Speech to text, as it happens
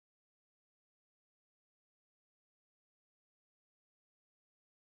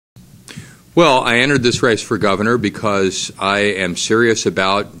Well, I entered this race for governor because I am serious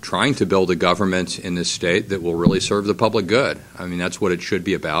about trying to build a government in this state that will really serve the public good. I mean, that's what it should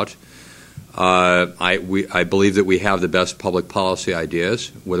be about. I believe that we have the best public policy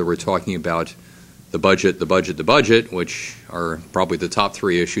ideas, whether we're talking about the budget, which are probably the top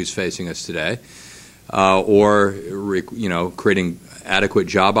three issues facing us today, or creating adequate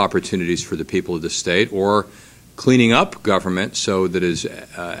job opportunities for the people of the state, or cleaning up government so that is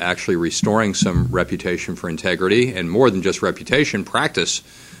actually restoring some reputation for integrity, and more than just reputation, practice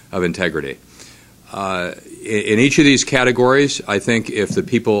of integrity. In each of these categories, I think if the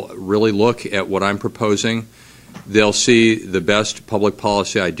people really look at what I'm proposing, they'll see the best public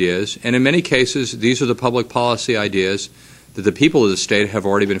policy ideas. And in many cases, these are the public policy ideas that the people of the state have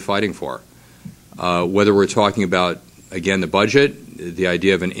already been fighting for. Whether we're talking about, again, the budget, the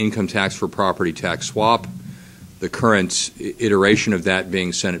idea of an income tax for property tax swap, the current iteration of that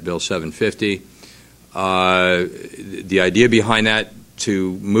being Senate Bill 750, the idea behind that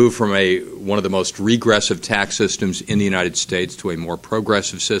to move from one of the most regressive tax systems in the United States to a more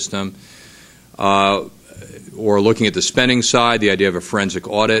progressive system, or looking at the spending side, the idea of a forensic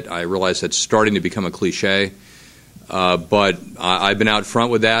audit. I realize that's starting to become a cliche, but I've been out front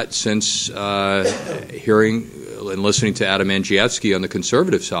with that since hearing and listening to Adam Andrzejewski on the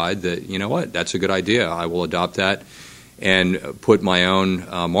conservative side that, you know what, that's a good idea. I will adopt that and put my own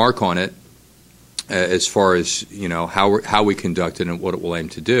mark on it as far as, how we conduct it and what it will aim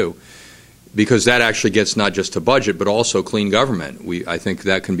to do. Because that actually gets not just to budget, but also clean government. I think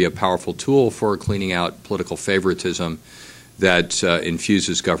that can be a powerful tool for cleaning out political favoritism that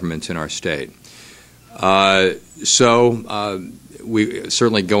infuses government in our state. We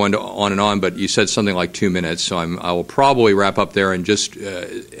certainly go on and on, but you said something like 2 minutes, so I will probably wrap up there and just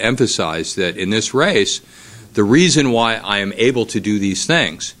emphasize that in this race, the reason why I am able to do these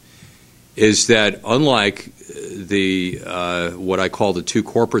things is that unlike what I call the two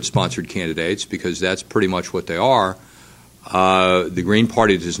corporate-sponsored candidates, because that's pretty much what they are, the Green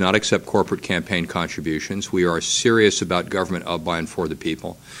Party does not accept corporate campaign contributions. We are serious about government of, by, and for the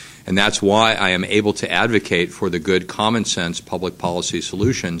people. And that's why I am able to advocate for the good common sense public policy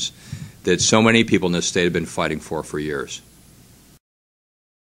solutions that so many people in this state have been fighting for years.